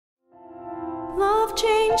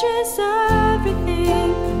changes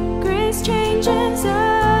everything. Grace changes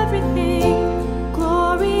everything.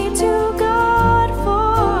 Glory to God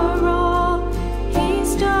for all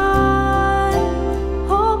He's done.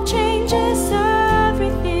 Hope changes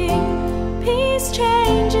everything. Peace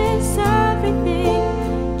changes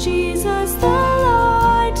everything. Jesus, the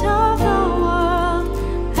light of the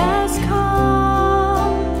world, has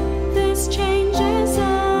come. This changes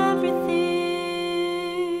everything.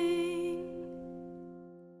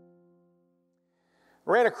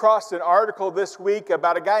 Ran across an article this week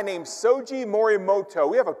about a guy named Soji Morimoto.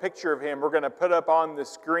 We have a picture of him we're going to put up on the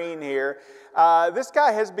screen here. This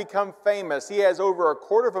guy has become famous. He has over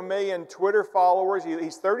 250,000 Twitter followers.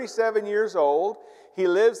 He's 37 years old. He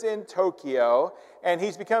lives in Tokyo, and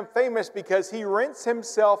he's become famous because he rents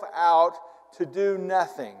himself out to do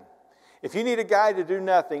nothing. If you need a guy to do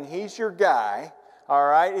nothing, he's your guy. All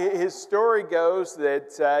right. His story goes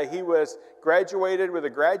that he was graduated with a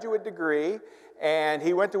graduate degree, and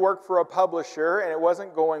he went to work for a publisher, and it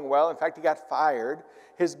wasn't going well. In fact, he got fired.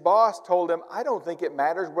 His boss told him, "I don't think it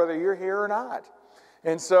matters whether you're here or not."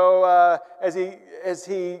 And so as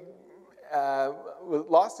he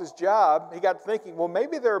lost his job, he got thinking, well,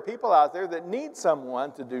 maybe there are people out there that need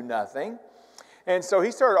someone to do nothing. And so he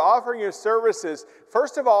started offering his services,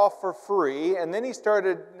 first of all, for free. And then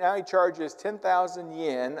now he charges 10,000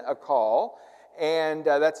 yen a call. And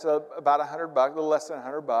that's about $100, a little less than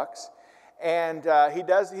 $100. And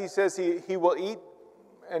he says he will eat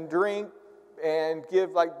and drink and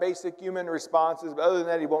give like basic human responses. But other than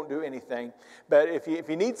that, he won't do anything. But if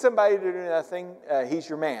you need somebody to do nothing, he's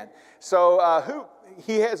your man. So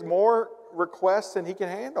he has more requests than he can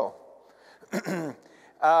handle. Who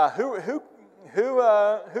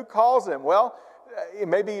calls him? Well,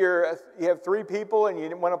 maybe you have 3 people and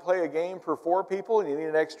you want to play a game for 4 people and you need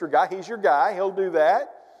an extra guy. He's your guy. He'll do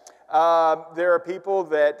that. There are people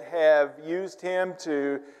that have used him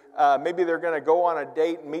to, maybe they're going to go on a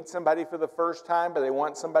date and meet somebody for the first time, but they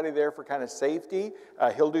want somebody there for kind of safety.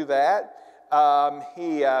 He'll do that.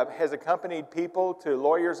 He has accompanied people to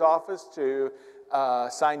lawyer's office to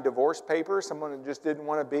sign divorce papers, someone who just didn't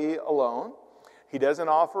want to be alone. He doesn't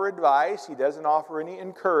offer advice. He doesn't offer any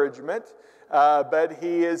encouragement, but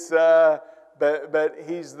he's there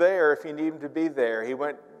if you need him to be there. He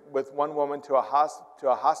went with one woman to a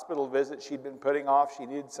hospital visit she'd been putting off. She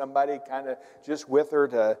needed somebody kind of just with her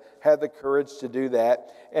to have the courage to do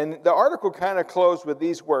that. And the article kind of closed with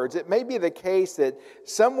these words: "It may be the case that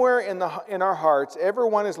somewhere in our hearts,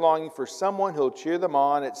 everyone is longing for someone who'll cheer them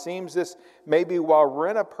on. It seems this may be while we're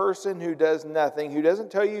in a person who does nothing, who doesn't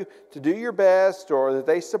tell you to do your best or that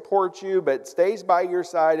they support you, but stays by your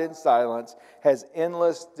side in silence, has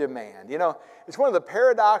endless demand." You know, it's one of the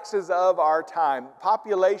paradoxes of our time.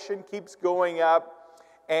 Population keeps going up,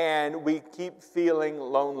 and we keep feeling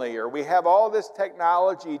lonely, or we have all this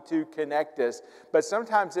technology to connect us, but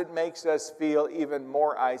sometimes it makes us feel even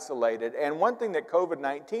more isolated. And one thing that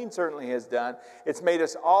COVID-19 certainly has done, it's made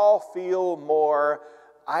us all feel more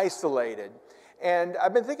isolated. And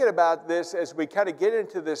I've been thinking about this as we kind of get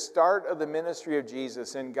into the start of the ministry of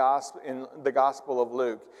Jesus in the Gospel of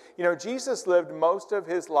Luke. You know, Jesus lived most of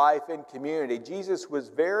his life in community. Jesus was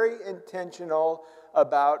very intentional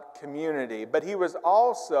about community, but he was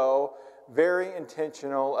also very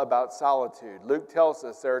intentional about solitude. Luke tells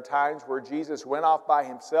us there are times where Jesus went off by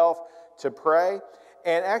himself to pray.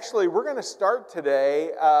 And actually, we're going to start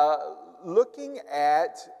today looking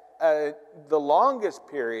at the longest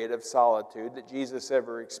period of solitude that Jesus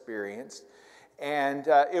ever experienced. And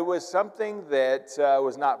it was something that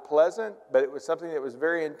was not pleasant, but it was something that was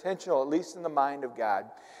very intentional, at least in the mind of God.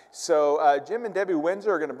 So Jim and Debbie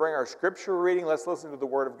Windsor are going to bring our scripture reading. Let's listen to the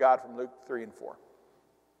Word of God from Luke 3 and 4.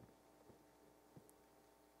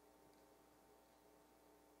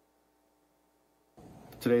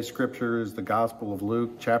 Today's scripture is the Gospel of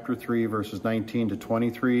Luke, chapter 3, verses 19 to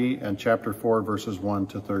 23, and chapter 4, verses 1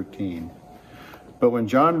 to 13. But when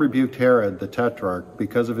John rebuked Herod the Tetrarch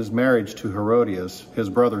because of his marriage to Herodias, his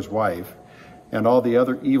brother's wife, and all the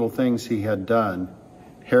other evil things he had done,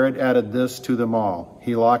 Herod added this to them all: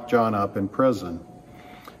 he locked John up in prison.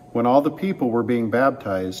 When all the people were being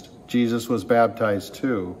baptized, Jesus was baptized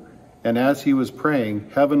too. And as he was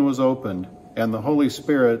praying, heaven was opened, and the Holy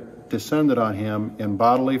Spirit descended on him in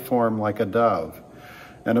bodily form like a dove.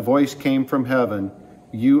 And a voice came from heaven: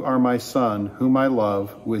 "You are my Son, whom I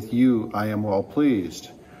love. With you I am well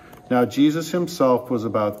pleased." Now Jesus himself was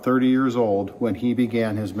about 30 years old when he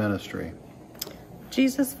began his ministry.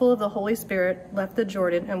 Jesus, full of the Holy Spirit, left the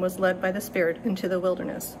Jordan and was led by the Spirit into the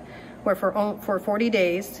wilderness, where for 40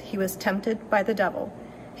 days he was tempted by the devil.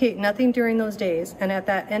 He ate nothing during those days, and at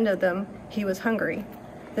that end of them he was hungry.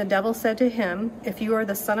 The devil said to him, "If you are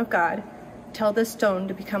the Son of God, tell this stone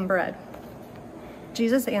to become bread."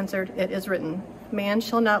 Jesus answered, "It is written, 'Man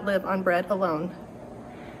shall not live on bread alone.'"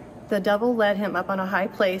 The devil led him up on a high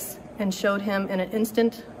place and showed him in an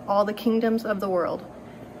instant all the kingdoms of the world.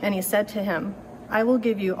 And he said to him, "I will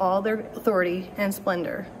give you all their authority and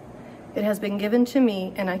splendor. It has been given to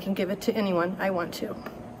me, and I can give it to anyone I want to.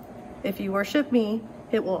 If you worship me,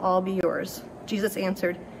 it will all be yours." Jesus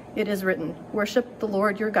answered, "It is written, 'Worship the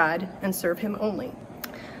Lord your God and serve him only.'"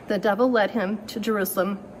 The devil led him to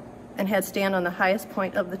Jerusalem and had stand on the highest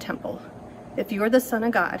point of the temple. "If you are the Son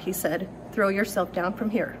of God," he said, "throw yourself down from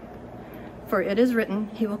here. For it is written,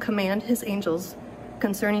 he will command his angels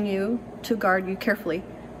concerning you to guard you carefully.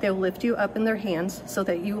 They will lift you up in their hands so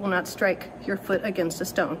that you will not strike your foot against a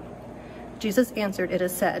stone." Jesus answered, "It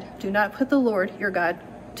is said, 'Do not put the Lord your God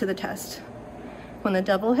to the test.'" When the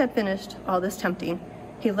devil had finished all this tempting,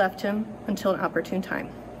 he left him until an opportune time.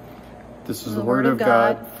 This is the word of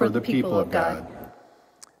God for the people of God.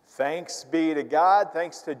 Thanks be to God.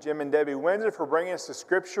 Thanks to Jim and Debbie Windsor for bringing us the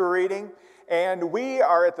scripture reading. And we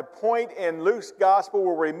are at the point in Luke's gospel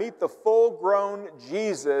where we meet the full-grown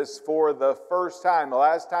Jesus for the first time. The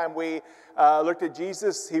last time we looked at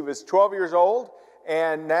Jesus, he was 12 years old.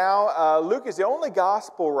 And now Luke is the only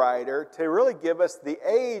gospel writer to really give us the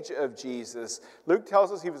age of Jesus. Luke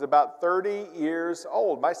tells us he was about 30 years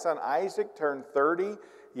old. My son Isaac turned 30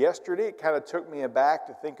 yesterday. It kind of took me aback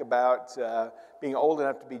to think about being old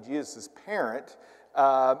enough to be Jesus' parent.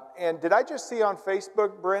 And did I just see on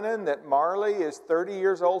Facebook, Brennan, that Marley is 30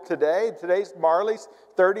 years old today? Today's Marley's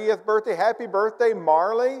 30th birthday. Happy birthday,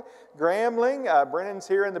 Marley Gramling. Brennan's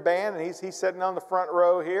here in the band, and he's sitting on the front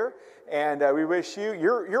row here. And we wish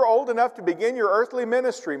you're old enough to begin your earthly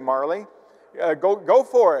ministry, Marley. Go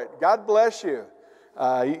for it. God bless you.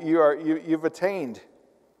 You've attained.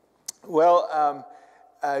 Well,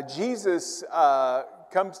 Jesus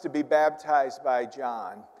comes to be baptized by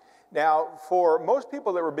John. Now, for most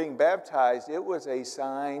people that were being baptized, it was a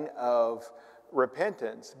sign of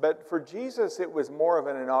repentance. But for Jesus, it was more of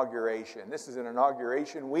an inauguration. This is an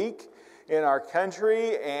inauguration week in our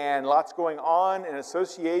country, and lots going on in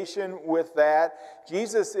association with that.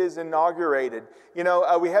 Jesus is inaugurated. You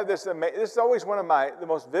know, we have this is always one of the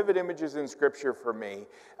most vivid images in Scripture for me.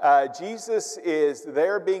 Jesus is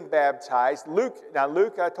there being baptized. Luke,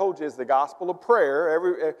 I told you, is the gospel of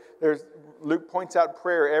prayer. Luke points out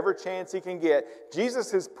prayer every chance he can get.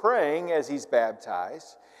 Jesus is praying as he's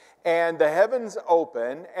baptized, and the heavens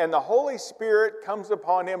open, and the Holy Spirit comes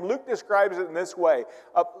upon him. Luke describes it in this way.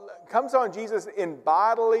 Comes on Jesus in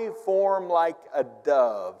bodily form like a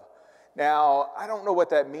dove. Now, I don't know what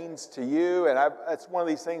that means to you, and it's one of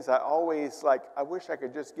these things I always I wish I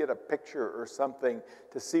could just get a picture or something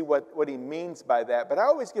to see what he means by that. But I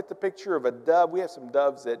always get the picture of a dove. We have some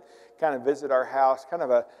doves that kind of visit our house, kind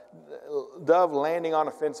of a dove landing on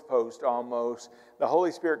a fence post almost. The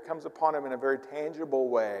Holy Spirit comes upon him in a very tangible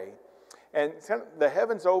way. And the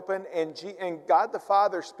heavens open, and God the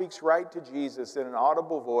Father speaks right to Jesus in an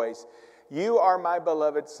audible voice. "You are my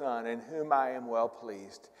beloved Son, in whom I am well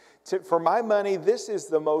pleased." For my money, this is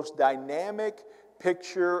the most dynamic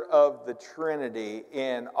picture of the Trinity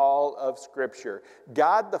in all of Scripture.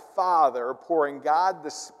 God the Father pouring God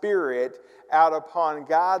the Spirit out upon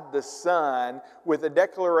God the Son with a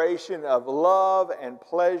declaration of love and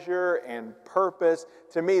pleasure and purpose.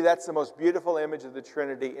 To me, that's the most beautiful image of the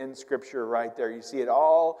Trinity in Scripture right there. You see it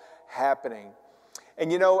all happening.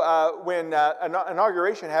 And you know, when an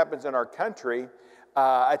inauguration happens in our country,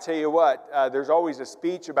 I tell you what, there's always a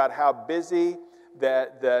speech about how busy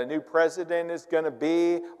that the new president is going to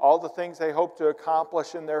be, all the things they hope to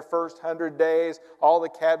accomplish in their first 100 days, all the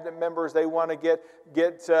cabinet members they want to get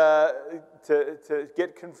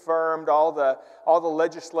confirmed, all the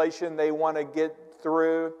legislation they want to get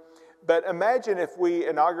through. But imagine if we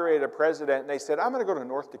inaugurated a president and they said, "I'm going to go to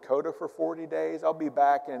North Dakota for 40 days. I'll be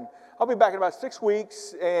back in about 6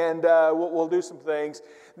 weeks, and we'll do some things."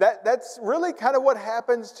 That's really kind of what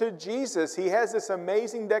happens to Jesus. He has this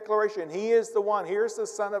amazing declaration. He is the one. Here's the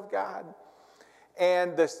Son of God.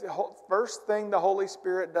 And the first thing the Holy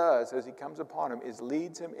Spirit does as he comes upon him is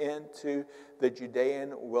leads him into the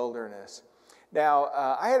Judean wilderness. Now,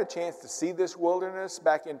 I had a chance to see this wilderness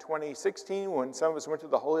back in 2016 when some of us went to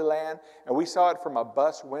the Holy Land, and we saw it from a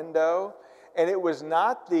bus window. And it was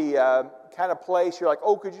not the kind of place you're like,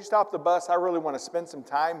 "Oh, could you stop the bus? I really want to spend some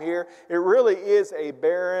time here." It really is a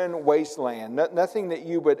barren wasteland, nothing that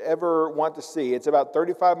you would ever want to see. It's about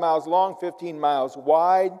 35 miles long, 15 miles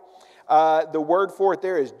wide. The word for it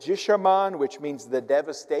there is Jishaman, which means the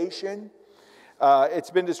devastation. It's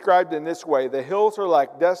been described in this way. The hills are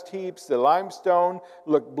like dust heaps. The limestone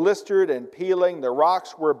looked blistered and peeling. The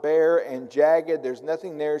rocks were bare and jagged. There's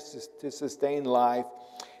nothing there to sustain life.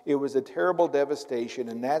 It was a terrible devastation,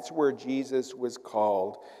 and that's where Jesus was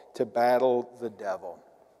called to battle the devil.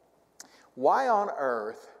 Why on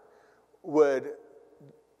earth would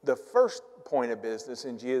the first point of business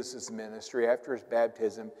in Jesus' ministry after his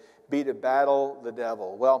baptism be to battle the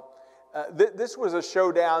devil? Well, this was a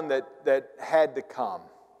showdown that had to come.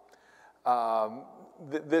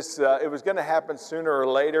 It was going to happen sooner or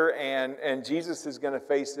later, and Jesus is going to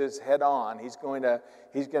face this head on. He's going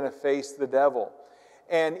to face the devil.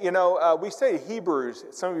 And we studied Hebrews.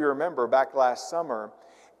 Some of you remember back last summer.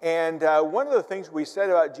 And one of the things we said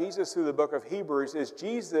about Jesus through the book of Hebrews is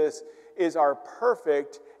Jesus is our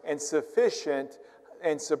perfect and sufficient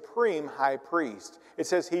and supreme high priest. It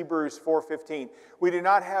says Hebrews 4:15, we do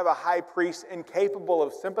not have a high priest incapable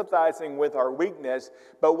of sympathizing with our weakness,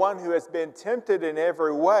 but one who has been tempted in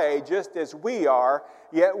every way, just as we are,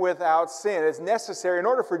 yet without sin. It's necessary in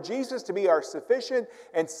order for Jesus to be our sufficient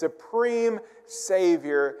and supreme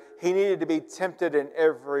Savior, he needed to be tempted in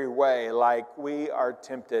every way like we are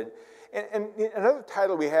tempted. And another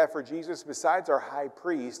title we have for Jesus besides our high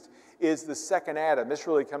priest is the second Adam. This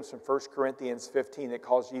really comes from 1 Corinthians 15. It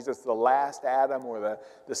calls Jesus the last Adam or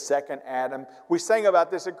the second Adam. We sang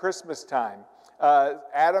about this at Christmas time.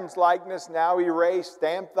 Adam's likeness now erased,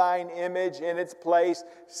 stamp thine image in its place.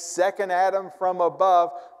 Second Adam from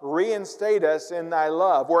above, reinstate us in thy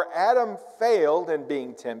love. Where Adam failed in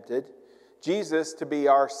being tempted, Jesus, to be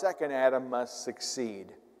our second Adam, must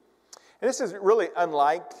succeed. And this is really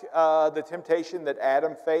unlike the temptation that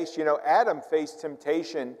Adam faced. Adam faced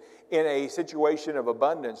temptation in a situation of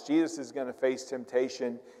abundance. Jesus is going to face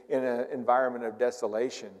temptation in an environment of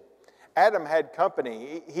desolation. Adam had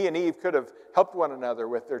company. He and Eve could have helped one another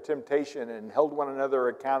with their temptation and held one another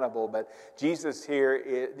accountable. But Jesus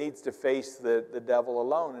here needs to face the devil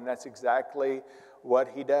alone. And that's exactly what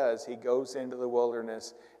he does. He goes into the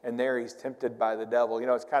wilderness, and there he's tempted by the devil.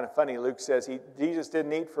 It's kind of funny. Luke says Jesus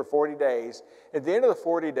didn't eat for 40 days. At the end of the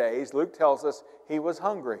 40 days, Luke tells us he was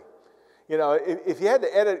hungry. If you had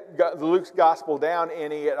to edit Luke's gospel down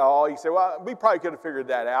any at all, you say, well, we probably could have figured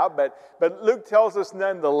that out. But Luke tells us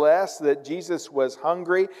nonetheless that Jesus was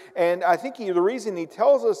hungry. And I think the reason he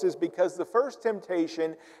tells us is because the first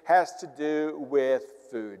temptation has to do with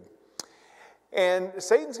food. And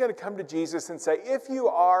Satan's going to come to Jesus and say, if you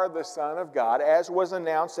are the Son of God, as was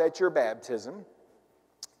announced at your baptism,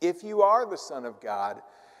 if you are the Son of God,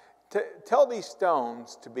 tell these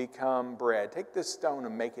stones to become bread. Take this stone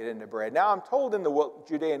and make it into bread. Now, I'm told in the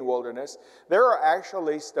Judean wilderness, there are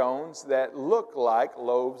actually stones that look like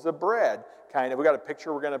loaves of bread. Kind of. We've got a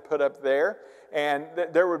picture we're going to put up there, and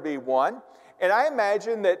there would be one. And I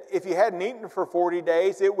imagine that if you hadn't eaten for 40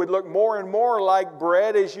 days, it would look more and more like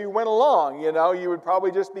bread as you went along. You would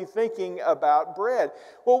probably just be thinking about bread.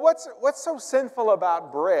 Well, what's so sinful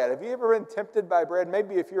about bread? Have you ever been tempted by bread?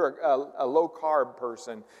 Maybe if you're a low-carb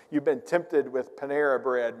person, you've been tempted with Panera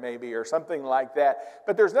bread maybe or something like that.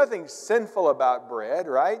 But there's nothing sinful about bread,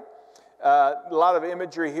 right? A lot of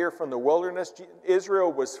imagery here from the wilderness.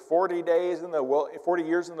 Israel was 40 years in the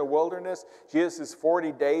wilderness. Jesus is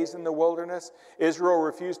 40 days in the wilderness. Israel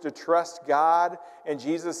refused to trust God, and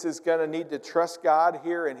Jesus is going to need to trust God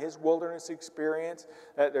here in his wilderness experience.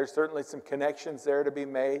 There's certainly some connections there to be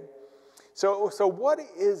made. So what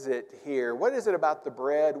is it here? What is it about the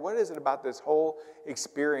bread? What is it about this whole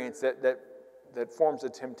experience that forms a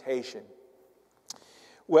temptation?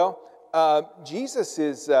 Well, Jesus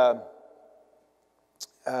is...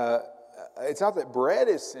 it's not that bread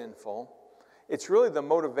is sinful. It's really the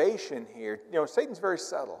motivation here. Satan's very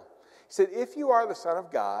subtle. He said, if you are the Son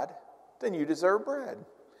of God, then you deserve bread.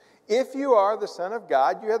 If you are the Son of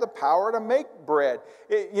God, you have the power to make bread.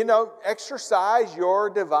 Exercise your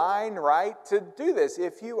divine right to do this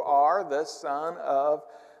if you are the Son of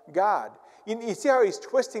God. You see how he's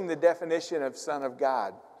twisting the definition of Son of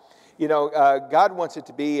God. God wants it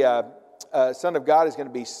to be, Son of God is going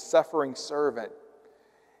to be suffering servant.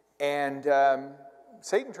 And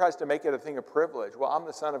Satan tries to make it a thing of privilege. Well, I'm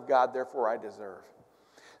the Son of God, therefore I deserve.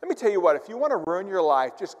 Let me tell you what, if you want to ruin your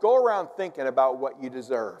life, just go around thinking about what you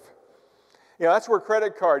deserve. That's where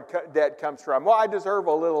credit card debt comes from. Well, I deserve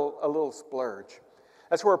a little splurge.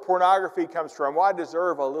 That's where pornography comes from. Well, I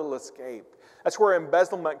deserve a little escape. That's where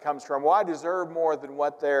embezzlement comes from. Well, I deserve more than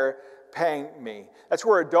what they're paying me. That's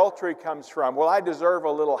where adultery comes from. Well, I deserve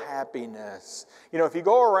a little happiness. You know, if you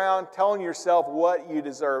go around telling yourself what you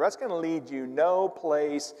deserve, that's going to lead you no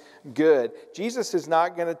place good. Jesus is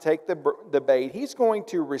not going to take the bait. He's going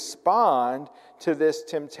to respond to this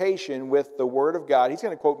temptation with the Word of God. He's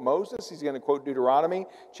going to quote Moses. He's going to quote Deuteronomy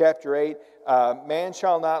chapter 8. Man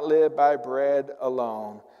shall not live by bread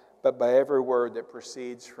alone, but by every word that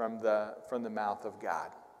proceeds from the mouth of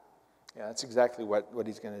God. Yeah, that's exactly what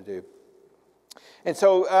he's going to do. And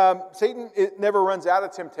so Satan never runs out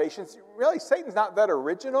of temptations. Really, Satan's not that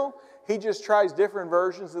original. He just tries different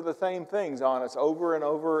versions of the same things on us over and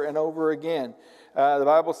over and over again. The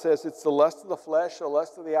Bible says it's the lust of the flesh, the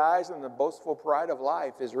lust of the eyes, and the boastful pride of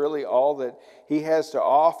life is really all that he has to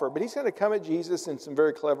offer. But he's going to come at Jesus in some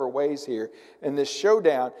very clever ways here in this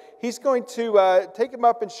showdown. He's going to take him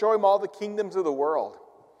up and show him all the kingdoms of the world.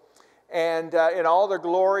 And in all their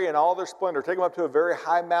glory and all their splendor. Take him up to a very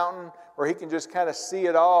high mountain where he can just kind of see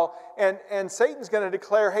it all. And Satan's going to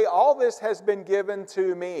declare, hey, all this has been given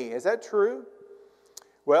to me. Is that true?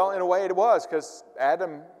 Well, in a way it was, because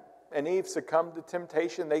Adam and Eve succumbed to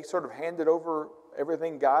temptation. They sort of handed over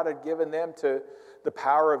everything God had given them to the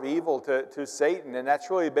power of evil, to Satan. And that's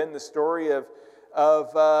really been the story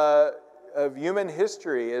of human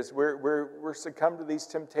history, is we're succumbed to these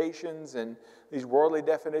temptations and these worldly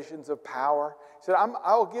definitions of power. He said,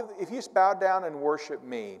 I'll give, if you bow down and worship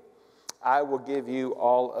me, I will give you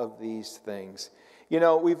all of these things. You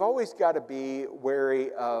know, we've always got to be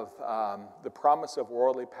wary of the promise of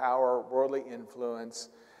worldly power, worldly influence,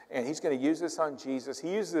 and he's going to use this on Jesus.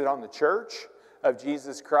 He uses it on the church of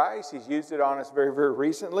Jesus Christ. He's used it on us very, very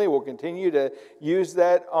recently. We'll continue to use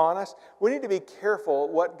that on us. We need to be careful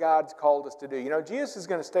what God's called us to do. You know, Jesus is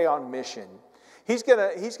going to stay on mission. He's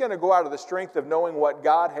going to go out of the strength of knowing what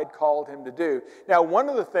God had called him to do. Now, one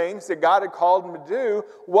of the things that God had called him to do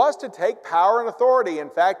was to take power and authority. In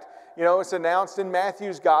fact, you know, it's announced in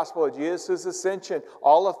Matthew's gospel at Jesus' ascension,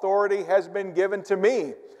 all authority has been given to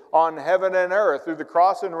me on heaven and earth. Through the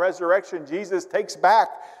cross and resurrection, Jesus takes back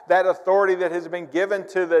that authority that has been given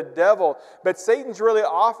to the devil. But Satan's really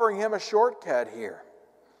offering him a shortcut here.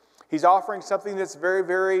 He's offering something that's very,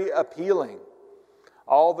 very appealing.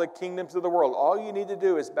 All the kingdoms of the world. All you need to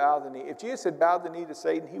do is bow the knee. If Jesus had bowed the knee to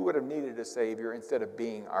Satan, he would have needed a Savior instead of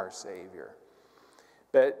being our Savior.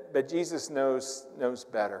 But Jesus knows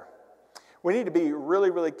better. We need to be really,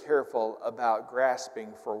 really careful about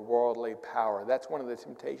grasping for worldly power. That's one of the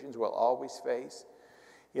temptations we'll always face.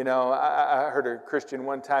 You know, I heard a Christian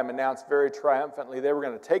one time announce very triumphantly they were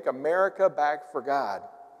going to take America back for God.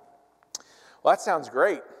 Well, that sounds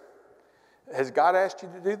great. Has God asked you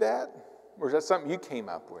to do that? Or is that something you came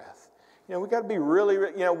up with? You know, we've got to be really,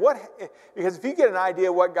 you know, because if you get an idea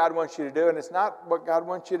of what God wants you to do and it's not what God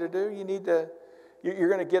wants you to do, you're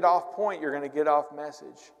going to get off point, you're going to get off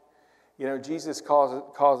message. You know, Jesus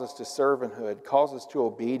calls us to servanthood, calls us to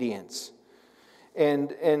obedience.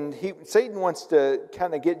 And Satan wants to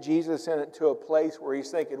kind of get Jesus into a place where he's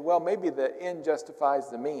thinking, well, maybe the end justifies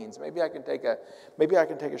the means. Maybe I can take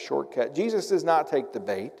a shortcut. Jesus does not take the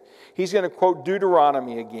bait. He's going to quote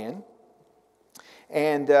Deuteronomy again.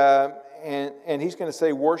 And he's going to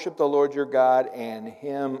say, worship the Lord your God and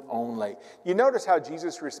him only. You notice how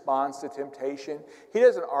Jesus responds to temptation? He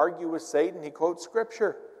doesn't argue with Satan. He quotes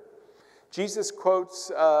Scripture. Jesus quotes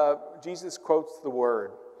the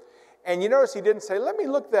Word. And you notice he didn't say, let me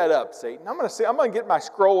look that up, Satan. I'm going to get my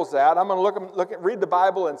scrolls out. I'm going to read the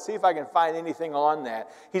Bible and see if I can find anything on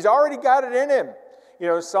that. He's already got it in him. You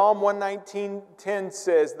know, Psalm 119:10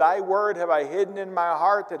 says, thy word have I hidden in my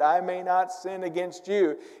heart that I may not sin against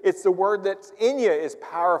you. It's the word that's in you is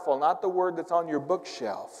powerful, not the word that's on your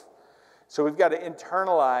bookshelf. So we've got to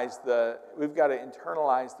internalize the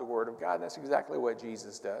word of God. And that's exactly what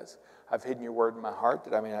Jesus does. I've hidden your word in my heart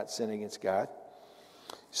that I may not sin against God.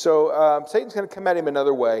 So Satan's going to come at him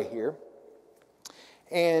another way here.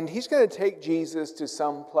 And he's going to take Jesus to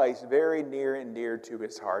some place very near and dear to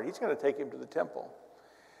his heart. He's going to take him to the temple.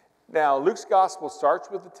 Now, Luke's gospel starts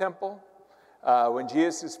with the temple. When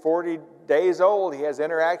Jesus is 40 days old, he has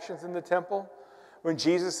interactions in the temple. When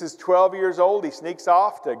Jesus is 12 years old, he sneaks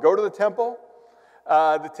off to go to the temple.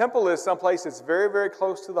 The temple is someplace that's very, very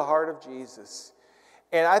close to the heart of Jesus.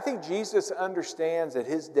 And I think Jesus understands that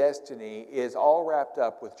his destiny is all wrapped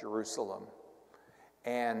up with Jerusalem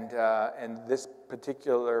and this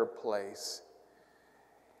particular place.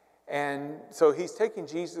 And so he's taking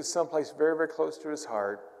Jesus someplace very, very close to his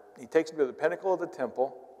heart. He takes him to the pinnacle of the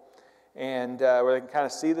temple, and where they can kind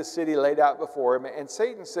of see the city laid out before him. And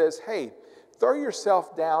Satan says, hey, throw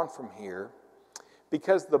yourself down from here,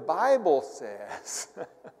 because the Bible says,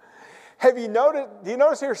 Do you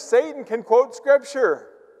notice here Satan can quote Scripture?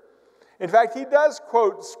 In fact, he does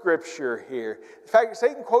quote Scripture here. In fact,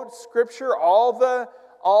 Satan quotes Scripture all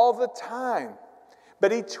the time,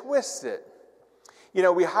 but he twists it. You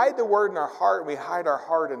know, we hide the Word in our heart, and we hide our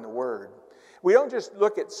heart in the Word. We don't just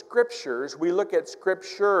look at Scriptures, we look at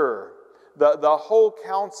Scripture, the whole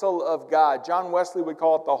counsel of God. John Wesley would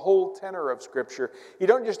call it the whole tenor of Scripture. You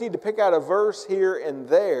don't just need to pick out a verse here and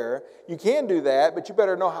there. You can do that, but you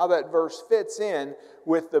better know how that verse fits in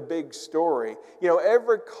with the big story. You know,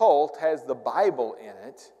 every cult has the Bible in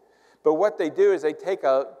it, but what they do is they take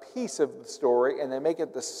a piece of the story and they make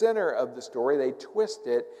it the center of the story. They twist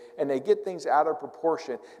it and they get things out of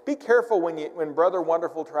proportion. Be careful when Brother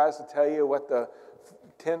Wonderful tries to tell you what the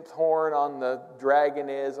 10th horn on the dragon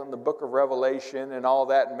is on the book of Revelation and all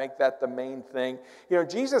that, and make that the main thing. You know,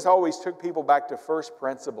 Jesus always took people back to first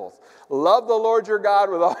principles. Love the Lord your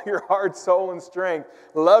God with all your heart, soul, and strength.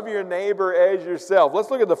 Love your neighbor as yourself.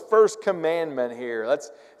 Let's look at the first commandment here.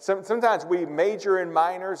 Sometimes we major in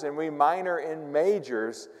minors and we minor in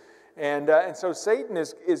majors, and so Satan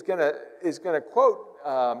is going to quote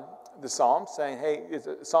the psalm, saying, "Hey, it's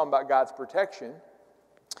a psalm about God's protection.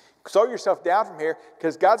 Slow yourself down from here,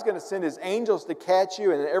 because God's going to send His angels to catch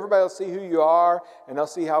you, and everybody will see who you are, and they'll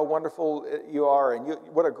see how wonderful you are, and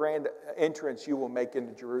what a grand entrance you will make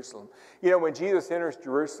into Jerusalem." You know, when Jesus enters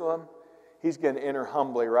Jerusalem, He's going to enter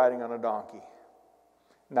humbly, riding on a donkey,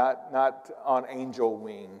 not on angel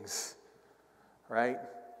wings, right?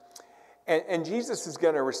 And Jesus is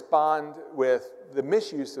going to respond with the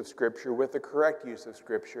misuse of Scripture, with the correct use of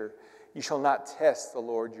Scripture. You shall not test the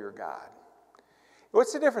Lord your God.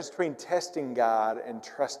 What's the difference between testing God and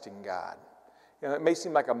trusting God? You know, it may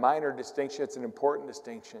seem like a minor distinction. It's an important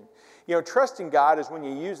distinction. You know, trusting God is when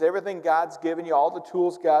you use everything God's given you, all the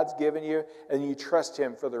tools God's given you, and you trust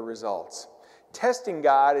Him for the results. Testing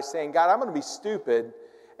God is saying, God, I'm going to be stupid,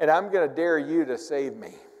 and I'm going to dare you to save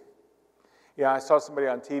me. You know, I saw somebody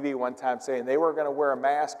on TV one time saying they weren't going to wear a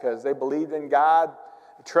mask because they believed in God,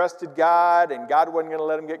 trusted God, and God wasn't going to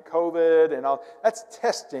let them get COVID and all. That's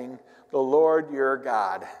testing the Lord your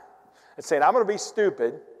God. It's saying, I'm going to be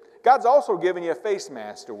stupid. God's also giving you a face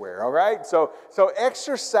mask to wear, all right? So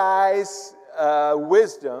exercise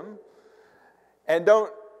wisdom, and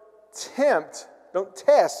don't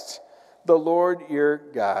test the Lord your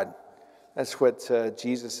God. That's what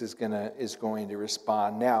Jesus is going to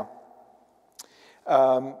respond. Now,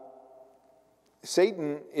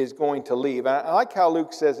 Satan is going to leave. I like how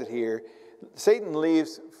Luke says it here. Satan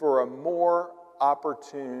leaves for a more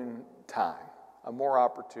opportune time. A more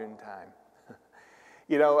opportune time.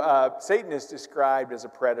 You know, Satan is described as a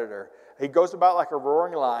predator. He goes about like a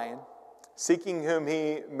roaring lion, seeking whom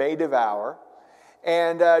he may devour.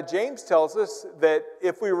 And James tells us that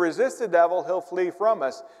if we resist the devil, he'll flee from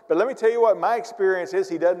us. But let me tell you what my experience is: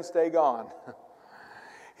 he doesn't stay gone.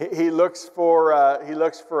 He looks for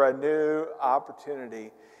a new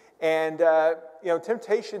opportunity. And, you know,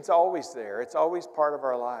 temptation's always there. It's always part of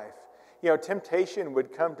our life. You know, temptation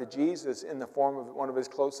would come to Jesus in the form of one of His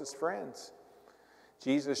closest friends.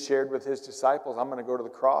 Jesus shared with His disciples, I'm going to go to the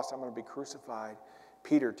cross. I'm going to be crucified.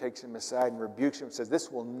 Peter takes him aside and rebukes him and says,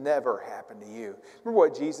 this will never happen to you. Remember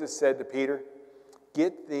what Jesus said to Peter?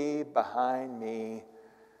 Get thee behind me,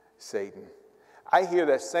 Satan. I hear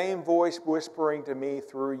that same voice whispering to me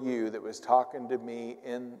through you that was talking to me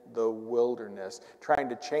in the wilderness, trying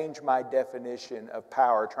to change my definition of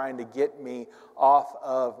power, trying to get me off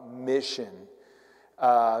of mission.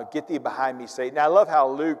 Get thee behind me, Satan. Now, I love how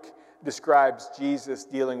Luke describes Jesus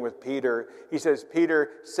dealing with Peter. He says, Peter,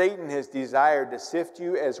 Satan has desired to sift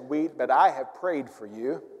you as wheat, but I have prayed for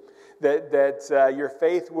you that your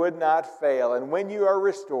faith would not fail. And when you are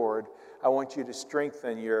restored, I want you to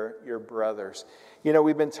strengthen your brothers. You know,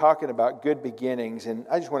 we've been talking about good beginnings, and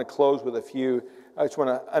I just want to close with I just want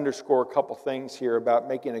to underscore a couple things here about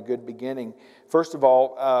making a good beginning. First of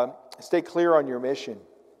all, stay clear on your mission.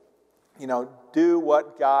 You know, do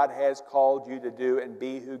what God has called you to do and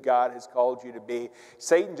be who God has called you to be.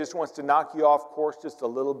 Satan just wants to knock you off course just a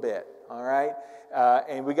little bit, all right?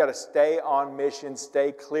 And we got to stay on mission,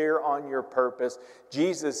 stay clear on your purpose.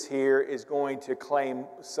 Jesus here is going to claim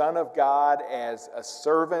Son of God as a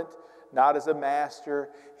servant, not as a master.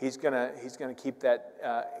 He's going to keep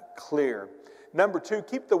that clear. Number two,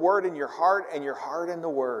 keep the Word in your heart and your heart in the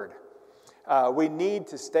Word. We need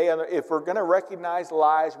to stay on. If we're going to recognize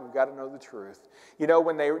lies, we've got to know the truth. You know,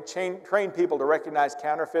 when they train people to recognize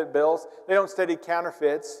counterfeit bills, they don't study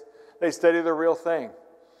counterfeits. They study the real thing.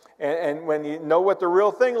 And when you know what the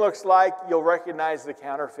real thing looks like, you'll recognize the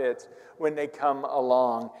counterfeits when they come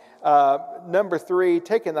along. Number three,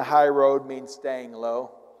 taking the high road means staying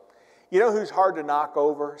low. You know who's hard to knock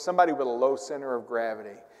over? Somebody with a low center of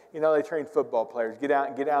gravity. You know, they train football players. Get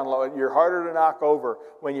down low. You're harder to knock over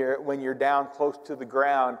when you're down close to the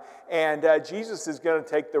ground. And Jesus is going to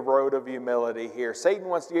take the road of humility here. Satan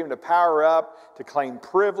wants to get him to power up, to claim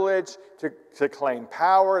privilege, to claim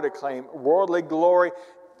power, to claim worldly glory.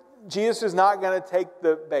 Jesus is not going to take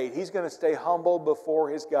the bait. He's going to stay humble before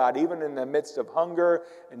his God. Even in the midst of hunger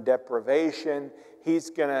and deprivation, he's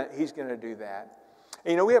going to do that.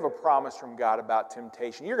 And you know, we have a promise from God about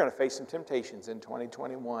temptation. You're going to face some temptations in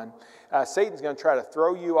 2021. Satan's going to try to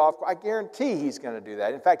throw you off. I guarantee he's going to do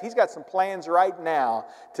that. In fact, he's got some plans right now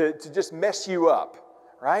to just mess you up,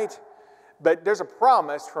 right? But there's a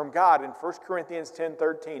promise from God in 1 Corinthians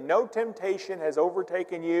 10:13. No temptation has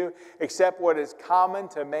overtaken you except what is common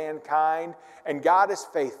to mankind, and God is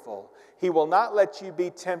faithful. He will not let you be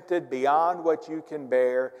tempted beyond what you can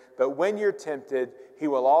bear, but when you're tempted, he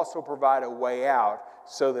will also provide a way out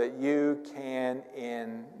so that you can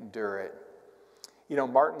endure it. You know,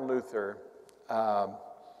 Martin Luther,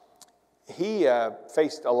 he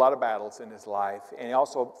faced a lot of battles in his life, and he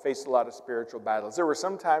also faced a lot of spiritual battles. There were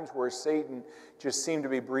some times where Satan just seemed to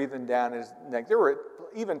be breathing down his neck. There were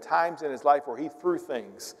even times in his life where he threw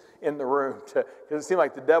things in the room because it seemed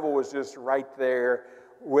like the devil was just right there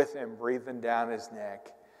with him, breathing down his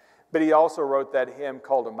neck. But he also wrote that hymn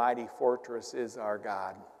called "A Mighty Fortress is Our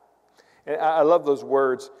God." And I love those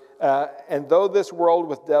words. And though this world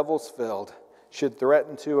with devils filled should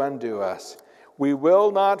threaten to undo us, we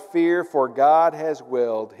will not fear, for God has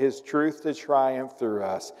willed his truth to triumph through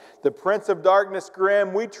us. The prince of darkness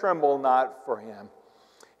grim, we tremble not for him.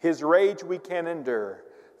 His rage we can endure,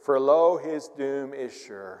 for lo, his doom is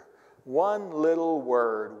sure. One little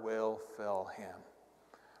word will fill him.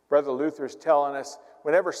 Brother Luther's telling us,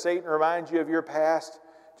 whenever Satan reminds you of your past,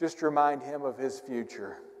 just remind him of his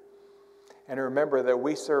future. And remember that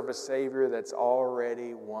we serve a Savior that's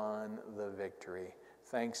already won the victory.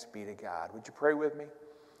 Thanks be to God. Would you pray with me?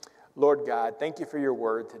 Lord God, thank you for your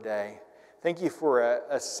word today. Thank you for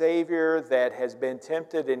a Savior that has been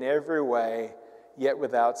tempted in every way, yet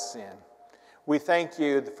without sin. We thank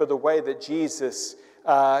you for the way that Jesus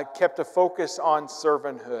kept a focus on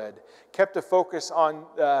servanthood, kept a focus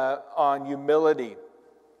on humility,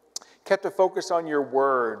 kept a focus on your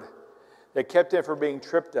word, that kept him from being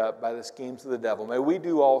tripped up by the schemes of the devil. May we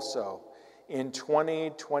do also in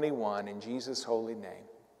 2021, in Jesus' holy name.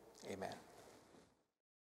 Amen.